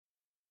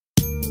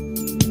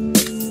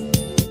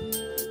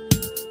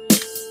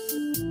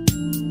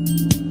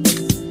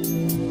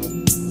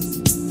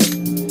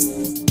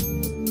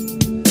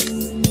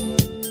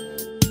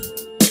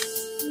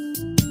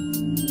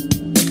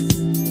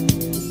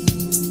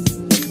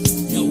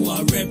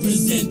I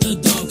represent the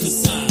darker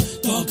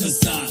side, darker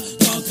side,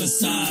 darker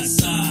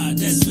side.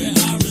 That's where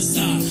I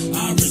reside,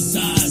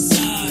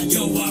 side.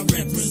 Yo, I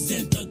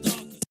represent the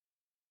darker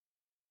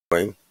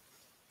side.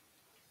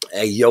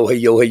 Hey yo,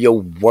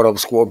 what up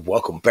squad?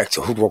 Welcome back to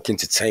HOODROK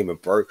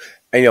Entertainment, bro.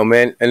 Hey yo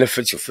man, and if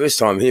it's your first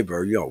time here,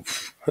 bro, yo,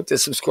 hit that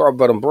subscribe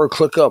button, bro,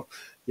 click up.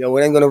 Yo,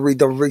 it ain't gonna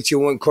redirect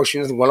you, it won't cost you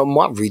nothing. Well, I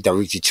might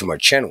redirect you to my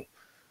channel.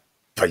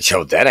 But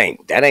yo, that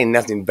ain't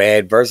nothing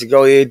bad, bro. So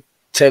go ahead,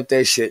 tap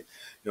that shit.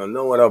 You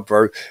know what up,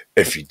 bro?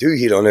 If you do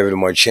hit on over to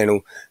my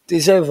channel,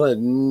 there's over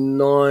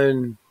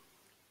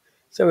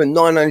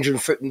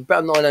 950,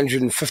 about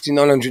 950,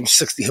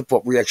 960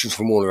 hip-hop reactions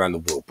from all around the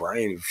world, bro. I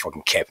ain't even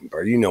fucking capping,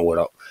 bro. You know what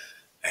up.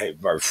 Hey,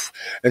 bro.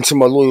 And to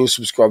my loyal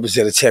subscribers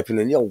that are tapping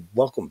in, yo,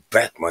 welcome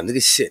back, man. Look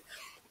at shit.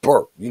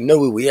 Bro, you know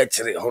where we at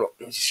today. Hold on.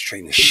 Let me just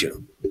straighten this shit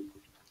up.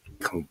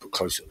 Come a bit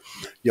closer.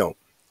 Yo,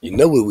 you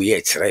know where we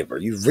at today, bro.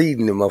 You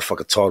reading the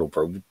motherfucking title,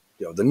 bro.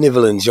 Yo, the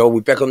Netherlands, yo.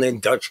 We back on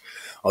that Dutch.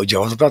 Oh, yo,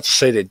 I was about to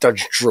say that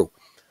Dutch drill.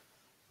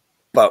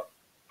 But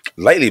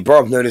lately, bro,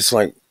 I've noticed,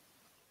 like,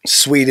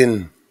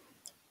 Sweden...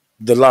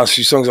 The last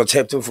few songs I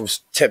tapped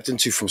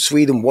into from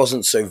Sweden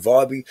wasn't so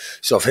vibey,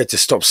 so I've had to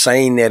stop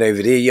saying that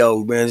over there.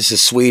 Yo, man, this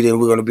is Sweden.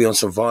 We're gonna be on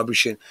some vibey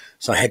shit,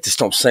 so I had to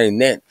stop saying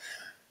that.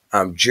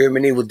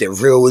 Germany with that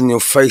real in your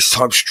face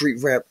type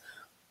street rap,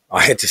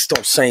 I had to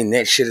stop saying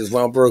that shit as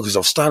well, bro, because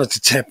I've started to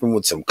tap in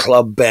with some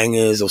club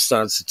bangers. I've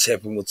started to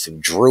tap in with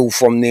some drill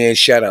from there.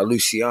 Shout out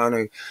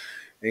Luciano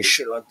and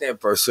shit like that,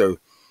 bro. So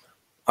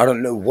I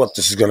don't know what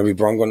this is gonna be,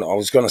 bro. I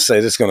was gonna say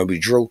this is gonna be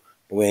drill.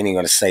 We ain't even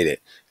gonna say that.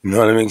 You know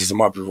what I mean? Because I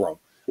might be wrong.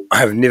 I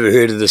have never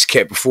heard of this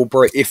cat before,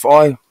 bro. If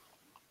I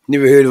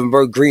never heard of him,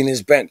 bro. Green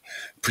is back.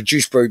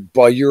 Produced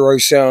by Euro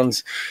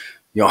Sounds.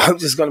 Yo, I hope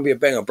this is gonna be a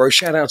banger, bro.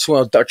 Shout out to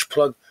our Dutch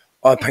plug,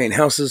 I Paint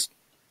Houses.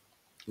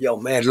 Yo,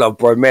 mad love,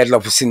 bro. Mad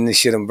love for sending this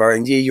shit in, bro.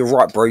 And yeah, you're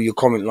right, bro. Your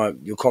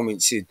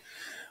comment said,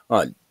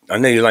 I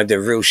know you like that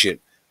real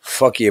shit.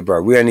 Fuck yeah,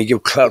 bro. We only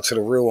give clout to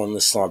the real on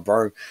this side,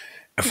 bro.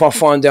 If I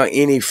find out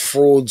any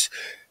frauds,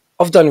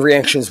 I've done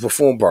reactions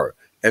before, bro,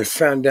 and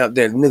found out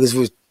that niggas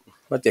was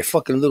like that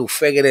fucking little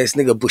faggot ass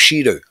nigga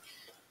Bushido,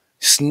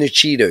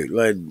 Snitchido,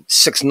 like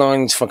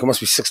 6ix9ine's fucking must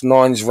be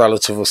 6ix9ine's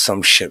relative or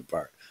some shit,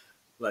 bro.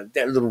 Like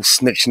that little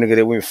snitch nigga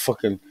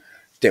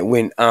that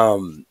went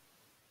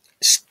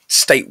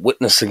state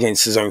witness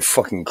against his own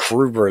fucking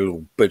crew, bro,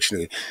 little bitch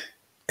nigga.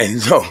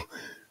 And yo,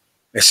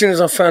 as soon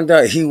as I found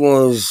out he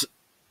was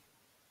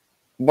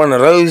one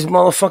of those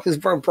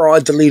motherfuckers, bro, I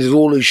deleted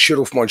all his shit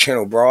off my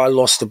channel, bro. I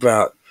lost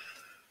about,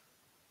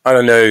 I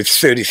don't know,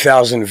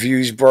 30,000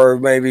 views, bro.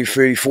 Maybe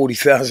 30,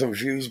 40,000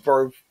 views,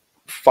 bro.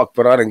 Fuck,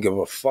 but I didn't give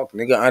a fuck,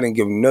 nigga. I didn't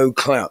give no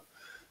clout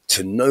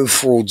to no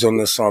frauds on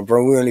this side,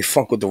 bro. We only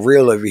fuck with the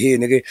real over here,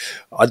 nigga.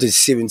 I did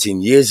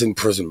 17 years in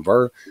prison,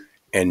 bro.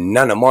 And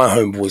none of my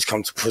homeboys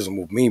come to prison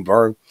with me,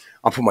 bro.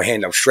 I put my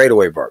hand up straight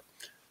away, bro.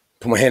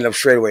 Put my hand up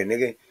straight away,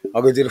 nigga.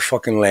 I'll go do the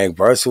fucking lag,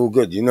 bro. It's all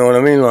good. You know what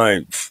I mean?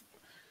 Like...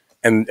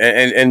 And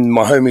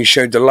my homies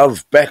showed the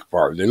love back,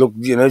 bro. They look,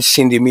 you know,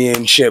 sending me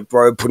in shit,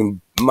 bro, putting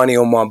money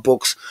on my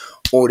books,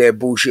 all that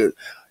bullshit,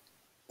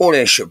 all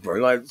that shit, bro.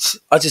 Like,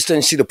 I just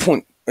didn't see the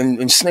point in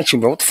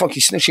snitching, bro. What the fuck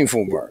you snitching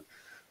for, bro?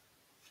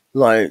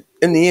 Like,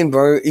 in the end,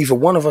 bro, either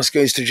one of us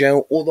goes to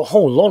jail or the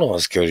whole lot of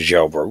us go to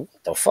jail, bro.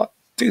 What the fuck?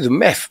 Do the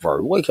math,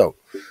 bro. Wake up.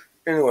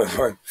 Anyway,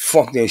 bro,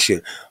 fuck that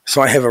shit.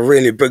 So I have a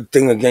really big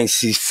thing against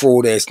these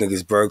fraud ass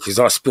niggas, bro, because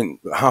I spent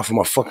half of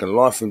my fucking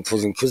life in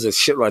prison because of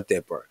shit like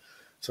that, bro.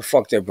 So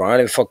fuck that, bro. I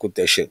didn't fuck with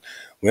that shit.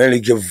 We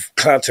only give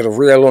clout to the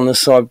real on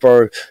this side,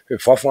 bro.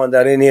 If I find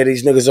out any of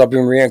these niggas I've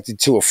been reacting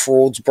to are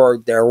frauds, bro,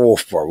 they're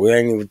off, bro. We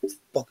ain't even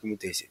fucking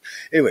with this shit.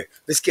 Anyway,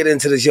 let's get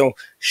into this, yo.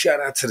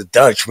 Shout out to the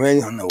Dutch, man.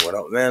 Y'all know what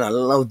up, man. I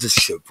love this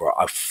shit, bro.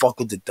 I fuck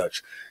with the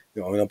Dutch.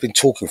 You know, I mean, I've been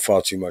talking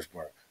far too much,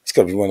 bro. It's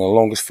gotta be one of the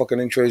longest fucking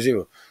intros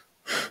ever.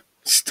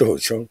 Still,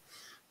 yo.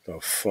 The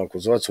fuck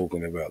was I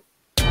talking about?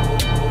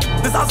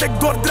 Dus als ik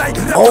doordraai,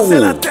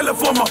 dan het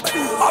telefoon me.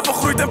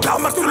 Afgegooid en blauw,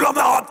 maar toen laat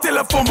mijn hart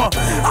tillen voor me.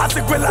 Als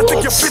ik wil, laat ik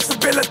je bitches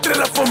billen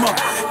trillen voor me.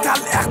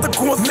 Kan echt de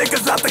cool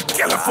niggas laten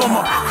killen voor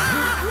me.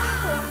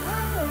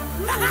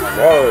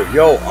 Bro,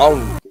 yo,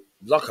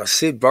 like I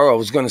said, bro, I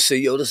was gonna say,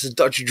 yo, this is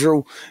Dutch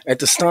drill at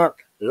the start.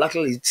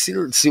 Luckily,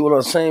 see what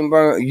I'm saying,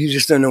 bro? You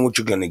just don't know what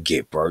you're gonna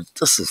get, bro.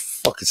 This is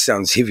fucking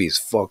sounds heavy as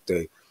fuck,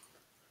 though.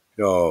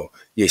 Yo,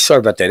 yeah, sorry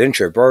about that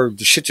intro, bro.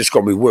 The shit just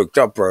got me worked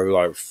up, bro.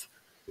 Like,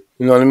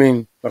 you know what I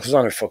mean? Like, cause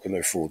I don't fucking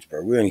no frauds,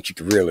 bro. We only keep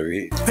the real over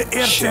here. De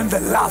eerste en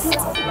de laatste.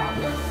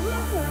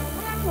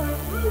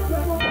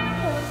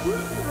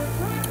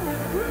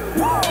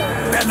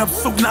 Ben op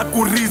zoek naar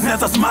couriers,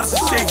 net als Marse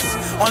Shakes.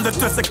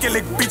 Ondertussen kill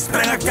ik beats,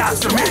 breng een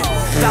kaasje mee.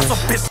 Dat is op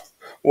bitch.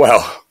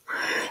 Well,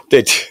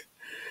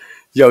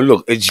 yo,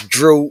 look, it's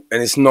drill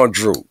and it's not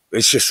drill.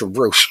 It's just some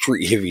real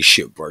street heavy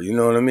shit, bro. You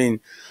know what I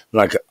mean?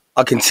 Like,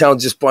 I can tell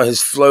just by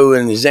his flow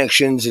and his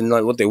actions and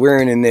like what they're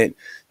wearing in that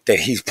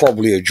he's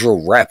probably a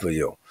drill rapper,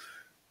 yo.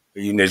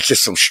 You know, it's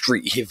just some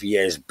street heavy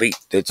ass beat.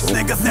 That's all.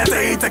 Niggas net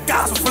eten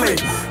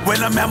kaasvlees.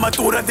 Willen met me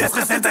toeren, dit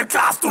is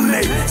Sinterklaas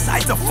tournee. Zij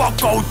te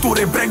fuck out toer,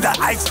 ik breng de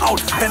ijs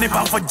out. Ben ik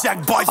bang voor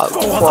Jack Boys,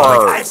 kogels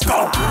als ik ijs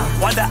koud.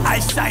 When the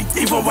ice shines,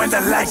 even when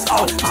the lights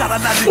out. Shout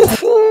out naar die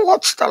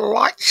Watch the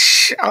light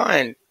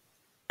shine.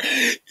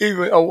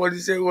 Even, oh, what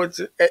is it?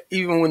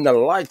 Even when the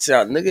lights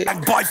out, nigga.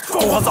 Jack Boys,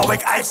 kogels als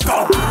ik ijs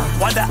koud.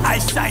 When the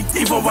ice shines,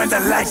 even when the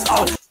lights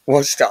out.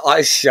 Watch the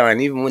ice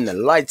shine, even when the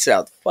lights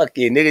out. Fuck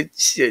yeah, nigga.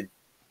 Shit.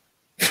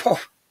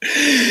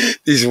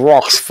 These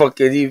rocks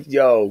fucking,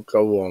 yo,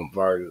 come on,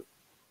 bro.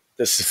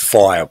 This is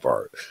fire,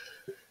 bro.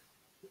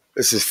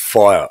 This is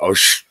fire. I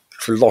was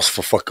lost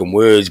for fucking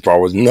words, bro. I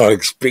was not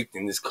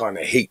expecting this kind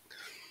of heat.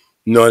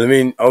 You know what I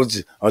mean? I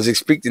was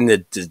expecting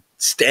the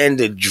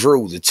standard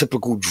drill, the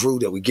typical drill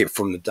that we get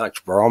from the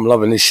Dutch, bro. I'm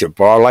loving this shit,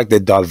 bro. I like the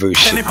diverse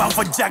shit. Ben ik bang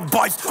voor Jack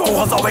Boys,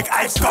 kogels als ik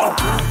ijs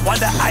koud. When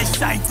the ice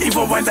shines,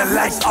 even when the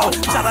lights out.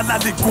 Shout out naar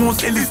die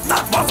goons in die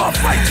stad waar van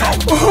fight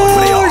out.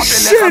 Oh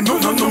shit!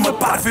 Noem me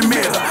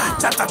parfumeren.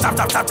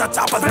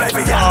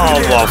 Oh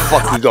my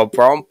fucking god,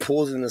 bro. I'm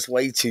pausing this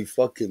way too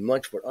fucking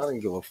much, but I don't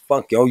give a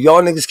fuck, yo.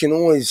 Y'all niggas can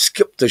always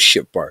skip this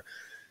shit, bro.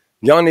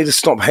 Y'all need to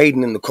stop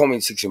hating in the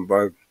comment section,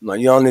 bro. Like,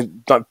 y'all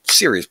need, like,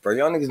 serious, bro.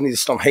 Y'all niggas need to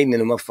stop hating in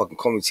the motherfucking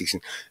comment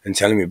section and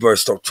telling me, bro,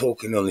 stop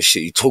talking on this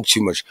shit. You talk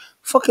too much.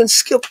 Fucking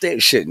skip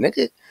that shit,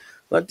 nigga.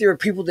 Like, there are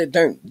people that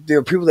don't. There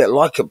are people that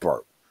like it,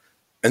 bro.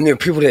 And there are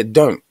people that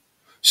don't.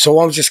 So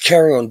I'll just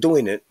carry on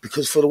doing it,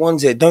 because for the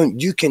ones that don't,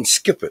 you can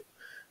skip it.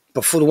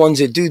 But for the ones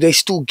that do, they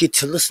still get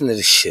to listen to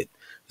this shit.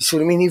 You see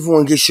what I mean?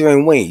 Everyone gets your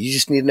own way. You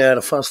just need to know how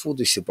to fast forward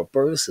this shit. But,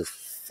 bro, this is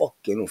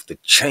fucking off the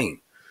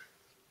chain.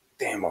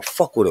 Damn, I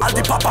fuck with it, bro.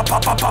 God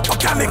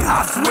damn.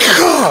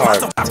 Are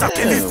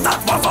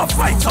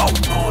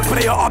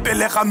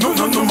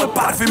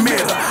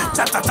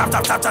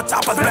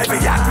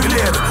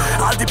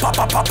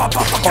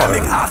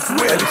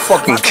you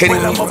fucking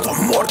kidding me, bro?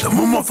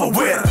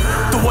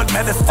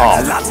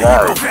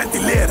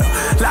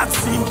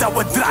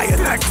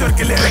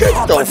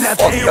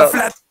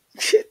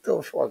 Get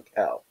the fuck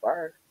out,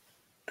 bro.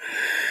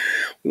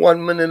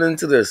 1 minute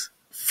into this.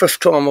 5th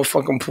time I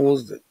fucking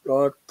paused it.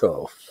 What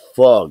the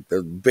fuck?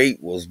 The beat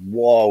was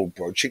wild,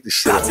 bro. Check this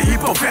shit out.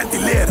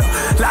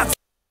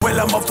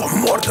 Willen me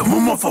vermoorden,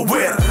 moet me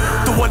verweren.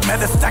 Doe het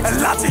met een stek en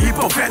laat ze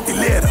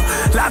hyperventileren.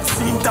 Laat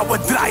zien dat we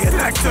draaien,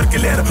 trek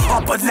circuleren.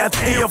 Op het net,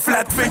 in je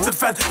flat, vind je het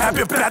vet. Heb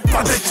je pret,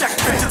 maar de check,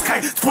 vind je het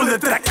gek. Spoel de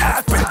trek,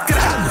 ass met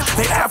crack.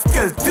 They have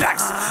kill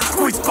tracks,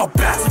 squeeze kop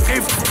best.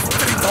 Geef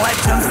street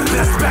legends,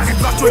 respect. Ik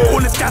wacht door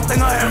ohne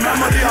skettingen en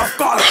memory of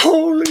call.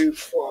 Holy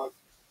fuck.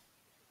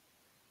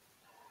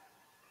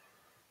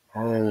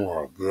 Oh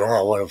my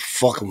god, what the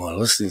fuck am I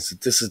listening to?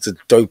 This is the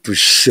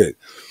dopest shit.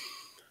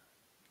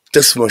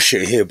 This is my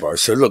shit here, bro.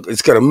 So look,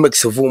 it's got a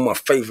mix of all my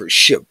favorite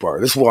shit, bro.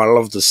 This is why I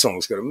love the song.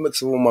 It's got a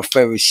mix of all my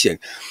favorite shit.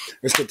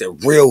 It's got that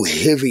real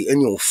heavy in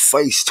your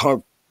face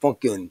type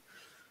fucking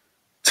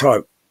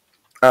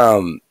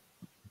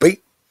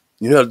beat.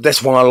 You know,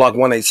 that's why I like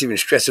 187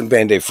 Stress and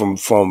Band-Aid from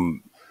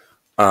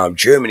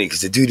Germany,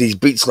 because they do these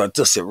beats like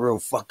this, that real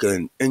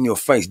fucking in your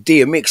face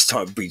DMX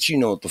type beats. You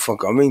know what the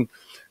fuck I mean?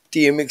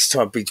 DMX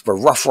type beats, but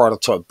Rough Rider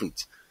type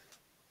beats.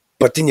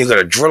 But then you got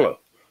a driller.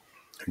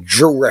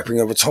 Drill rapping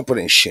over top of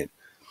that shit.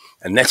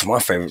 And that's my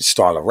favorite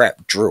style of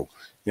rap, drill.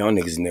 Y'all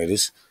niggas know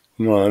this.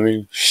 You know what I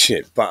mean?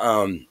 Shit. But,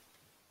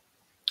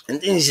 and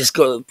then he's just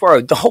got,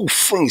 bro, the whole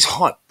thing's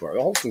hot, bro.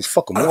 The whole thing's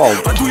fucking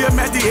wild. Wat doe je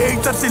met die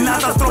haters in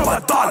naast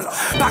trompetal?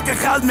 Pak je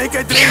geld, make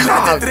it rain,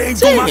 let it rain,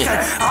 doe maar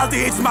gek. Al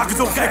die hates maken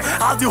zo gek,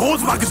 al die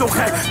hoes maken zo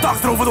gek.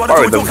 Dagdroven worden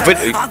goed zo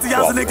gek,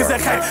 anti-jassen niks zijn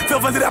gek. Veel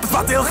van die rappers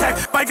wat heel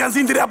gek, maar je kan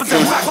zien die rappers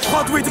zijn gek.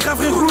 God weet, ik heb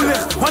geen groen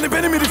licht, want ik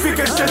ben niet meer die fik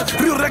en shit.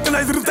 Real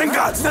recognize, real thank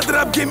God. Zet de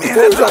rap game in,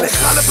 het laat ik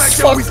ga de back,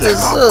 yo, we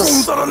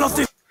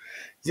step.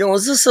 Yo,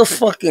 is this a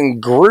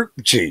fucking group,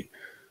 G?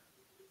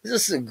 Is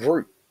this a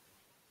group?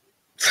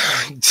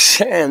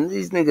 Damn,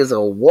 these niggas are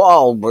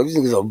wild, bro. These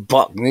niggas are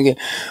buck, nigga.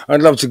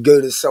 I'd love to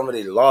go to some of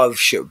their live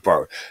shit,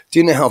 bro. Do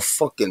you know how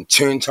fucking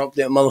turned up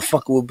that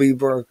motherfucker will be,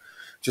 bro?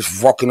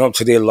 Just rocking up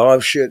to their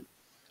live shit?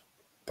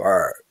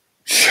 Bro,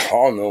 I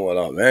don't know what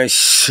up, man.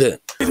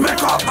 Shit.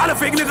 Alle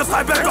fake niggas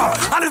fight back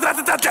off. Alles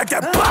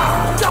get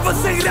back. Never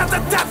say that the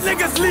dead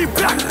niggas leave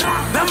back.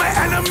 Now my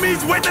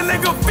enemies wait the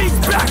nigga feet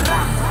back.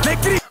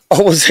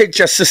 Oh, was it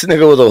just this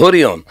nigga with a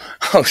hoodie on?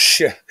 Oh,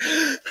 shit.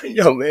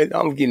 Yo, man,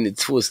 I'm getting it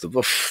twisted,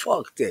 but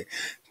fuck that.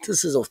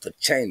 This is off the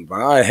chain,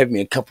 bro. I had me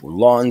a couple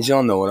lawns.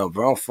 Y'all know what up,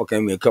 bro. I'm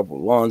fucking me a couple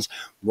lawns,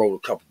 roll a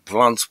couple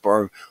blunts,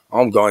 bro.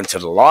 I'm going to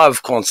the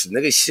live concert,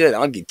 nigga. Shit,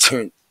 I'll get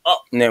turned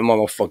up in that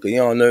motherfucker.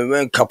 Y'all know,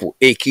 man. Couple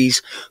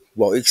ickies,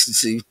 well,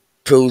 ecstasy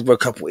pills, bro, a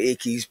couple of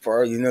ickies,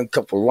 bro, you know, a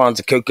couple of lines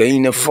of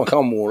cocaine, and fuck,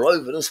 I'm all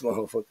over this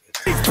motherfucker.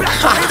 Fuck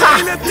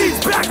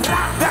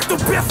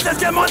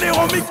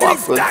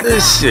with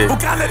this shit.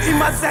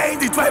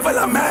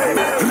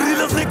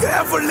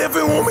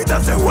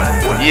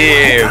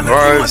 Yeah,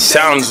 bro,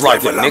 sounds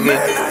like it, nigga.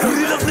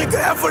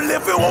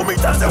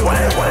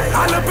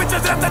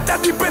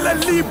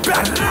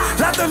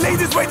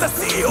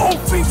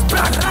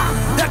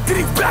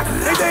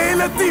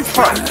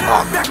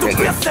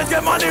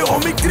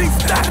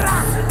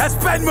 Het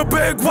spijt me,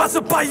 bro, ik was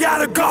een paar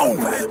jaar ago.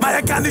 Maar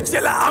ik kan niet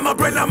chillen, I'ma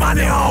bring the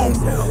money home.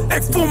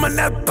 Ik voel me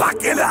net back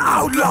in the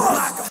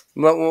outlaws.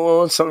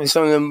 What,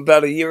 something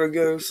about a year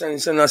ago,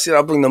 something I said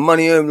I'll bring the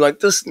money home. Like,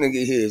 this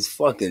nigga here is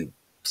fucking,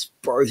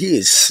 bro, he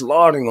is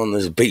slaughtering on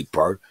this beat,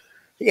 bro.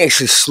 He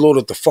actually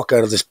slaughtered the fuck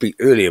out of this beat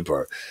earlier,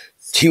 bro.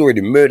 He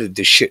already murdered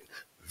this shit,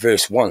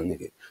 verse 1,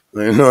 nigga.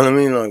 You know what I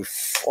mean? Like,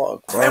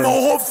 fuck, bro. In mijn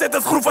hoofd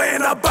zitten schroeven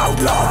in een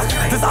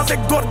bouwlaag. Dus als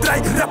ik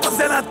doordraai, rappers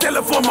zijn aan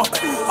tillen voor me.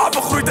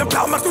 Afgegroeid en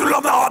blauw, maar stoel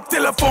naar hard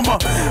tillen voor me.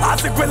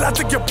 Als ik wil, laat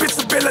ik je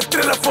bitches billen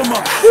trillen voor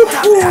me.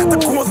 Kan echte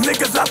koers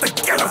niggas laten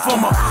killen voor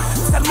me.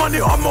 Zet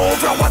money op me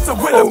over wat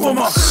ze willen voor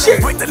me.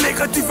 Weet de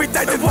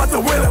negativiteit is wat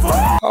ze willen voor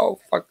me. Oh,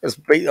 fuck, this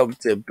beat up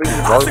to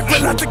beat, bro. Als ik wil,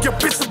 laat ik je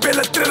bitches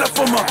billen trillen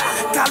voor me.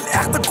 Kan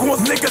echte koers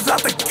niggas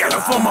laten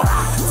killen voor me.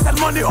 Zet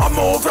money op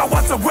me over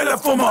wat ze willen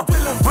voor me.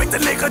 Weet de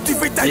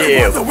negativiteit.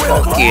 Yeah,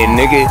 fuck yeah,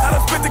 nigga. I'll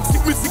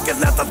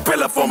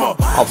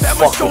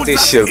fuck with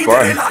this shit,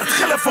 bro. Get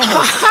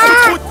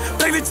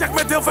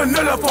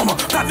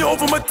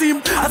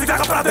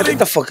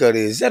the fuck out of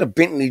here. Is that a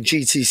Bentley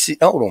GTC?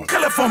 Hold on.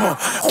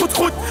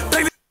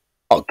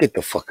 Oh, get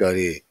the fuck out of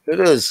here. It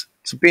is.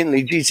 It's a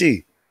Bentley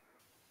GT.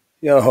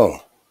 Yo,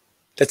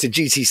 that's a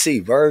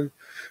GTC, bro.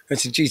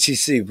 That's a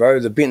GTC, bro.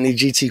 The Bentley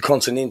GT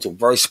Continental,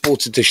 bro.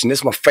 Sports edition.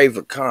 That's my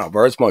favorite car,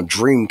 bro. It's my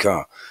dream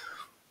car.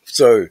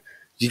 So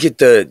you get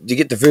the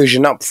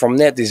version up from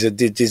that.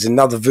 There's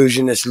another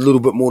version that's a little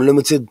bit more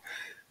limited.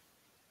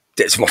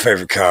 That's my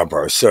favorite car,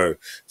 bro. So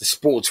the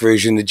sports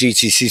version, the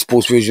GTC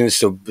sports version, it's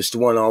the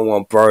one I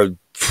want, bro.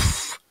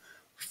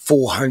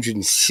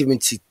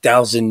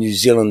 470,000 New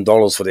Zealand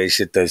dollars for that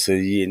shit though. So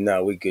yeah,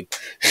 nah, we good.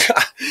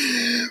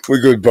 We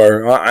good,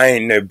 bro. I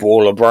ain't no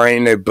baller, bro. I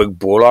ain't no big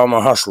baller. I'm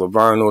a hustler,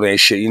 bro, and all that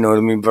shit. You know what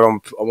I mean? But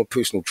I'm a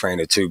personal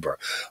trainer too, bro.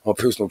 I'm a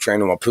personal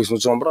trainer, my personal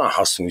time, but I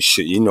hustle and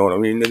shit. You know what I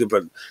mean, nigga?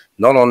 But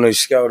not on no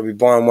scale to be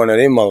buying one of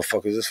them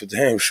motherfuckers. That's for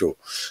damn sure.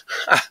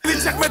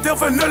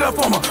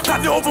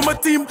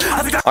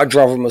 I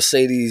drive a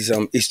Mercedes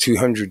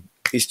S200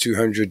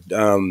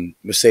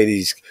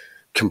 Mercedes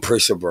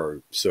compressor,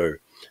 bro. So,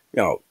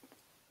 you know,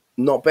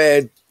 not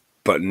bad,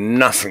 but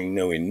nothing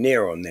nowhere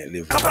near on that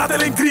level.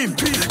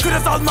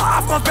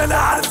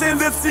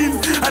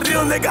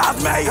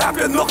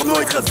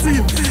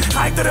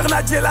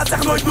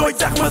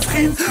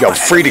 Yo,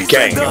 free the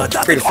gang, yo.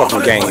 Free the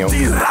fucking gang, yo.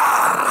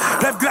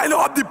 Blijf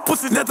grijnen op die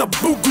pussy net een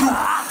boekroe.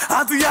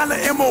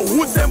 Antillianen in mijn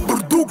hoed zijn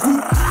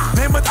burdoekoe.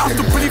 Neem het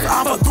alsjeblieft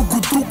aan van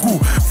doekoe.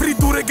 Free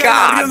door ik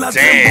en real naar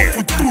Timbo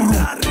Futuru.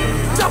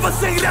 Jabba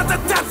sigaretten,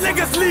 that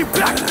nigga sleep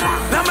black.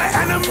 Now my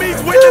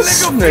enemies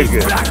with a nigga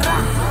black.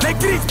 Nee,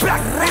 Greeks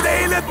black, nee de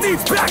hele team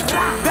black.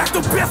 Back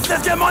to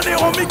business, get money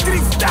on me,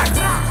 Greeks stack.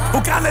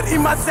 Hoe kan er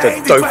iemand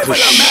zijn die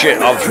dopest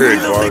shit I've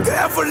heard, bro.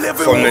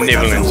 From the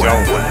Netherlands, yo.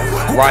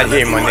 Right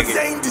here, my nigga.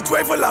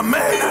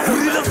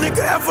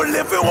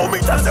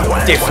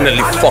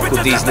 Definitely fuck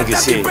with these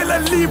niggas here.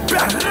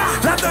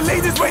 Laat de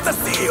ladies weten,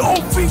 CEO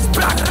fiets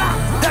black.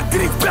 Dat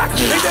Greeks black,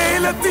 nee de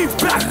hele team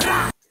black.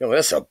 Yo,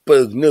 that's a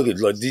big nigga.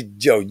 Like,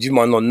 yo, you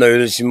might not know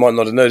this, you might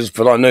not know this,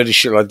 but I know this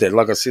shit like that.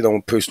 Like I said, I'm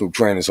a personal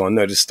trainer, so I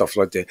know this stuff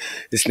like that.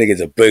 This nigga's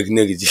a big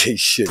nigga.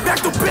 Shit.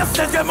 Back to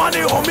business, get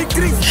money on me,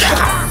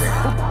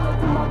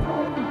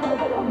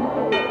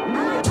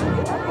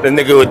 The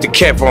nigga with the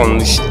cap on,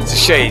 the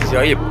shades,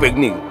 yo, you a big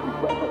nigga.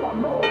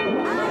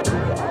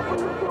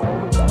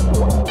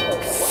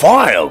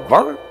 Fire,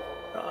 bro.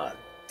 God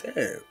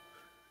damn.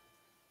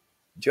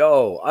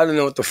 Yo, I don't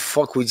know what the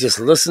fuck we just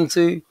listened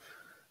to.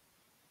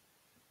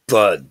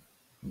 But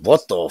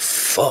what the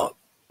fuck?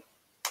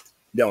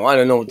 Yo, I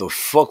don't know what the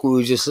fuck we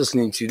were just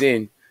listening to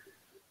then.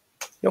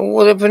 Yo,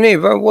 what happened here,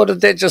 bro? What did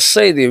that just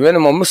say there, man?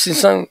 Am I missing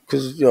something?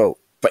 Cause yo,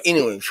 but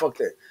anyway, fuck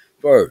that,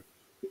 bro.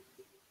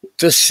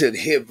 This shit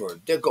here, bro,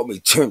 that got me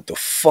turned the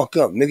fuck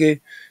up,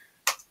 nigga.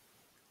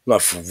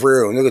 Like for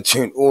real, nigga,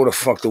 turned all the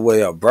fuck the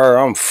way up, bro.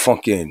 I'm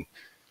fucking,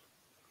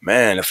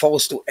 man. If I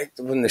was still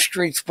active in the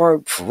streets,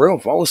 bro, for real,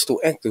 if I was still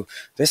active,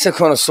 that's the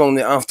kind of song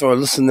that after I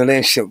listen to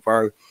that shit,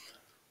 bro.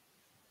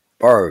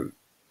 Bro,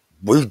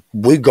 we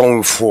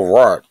going for a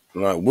ride.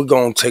 Like, we're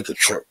going to take a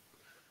trip.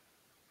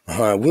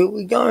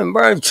 We going,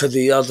 bro, to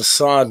the other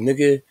side,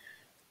 nigga.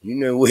 You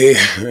know where?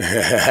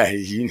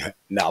 You know,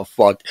 nah,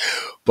 fuck.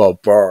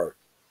 But, bro,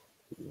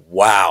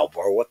 wow,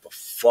 bro, what the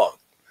fuck?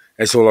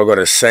 That's all I got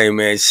to say,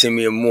 man. Send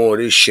me more of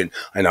this shit.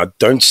 And I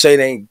don't say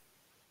they ain't.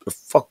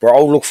 Fuck, bro,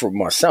 I'll look for it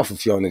myself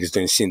if y'all niggas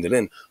don't send it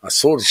in. I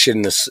saw the shit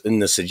in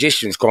the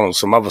suggestions column,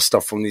 some other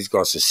stuff from these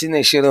guys. So send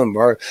that shit in,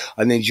 bro.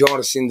 I need y'all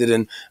to send it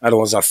in.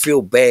 Otherwise, I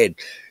feel bad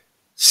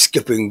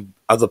skipping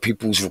other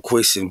people's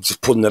requests and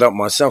just putting it up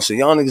myself. So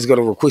y'all niggas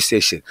gotta request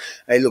that shit.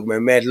 Hey, look,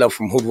 man, mad love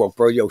from Hoodrock,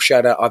 bro. Yo,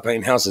 shout out, I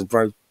paint houses,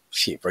 bro.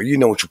 Shit, bro, you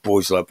know what your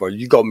boys like, bro.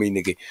 You got me,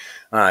 nigga.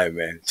 All right,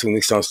 man. Till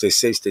next time, stay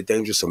safe, stay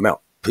dangerous. I'm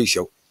out. Peace,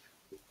 yo.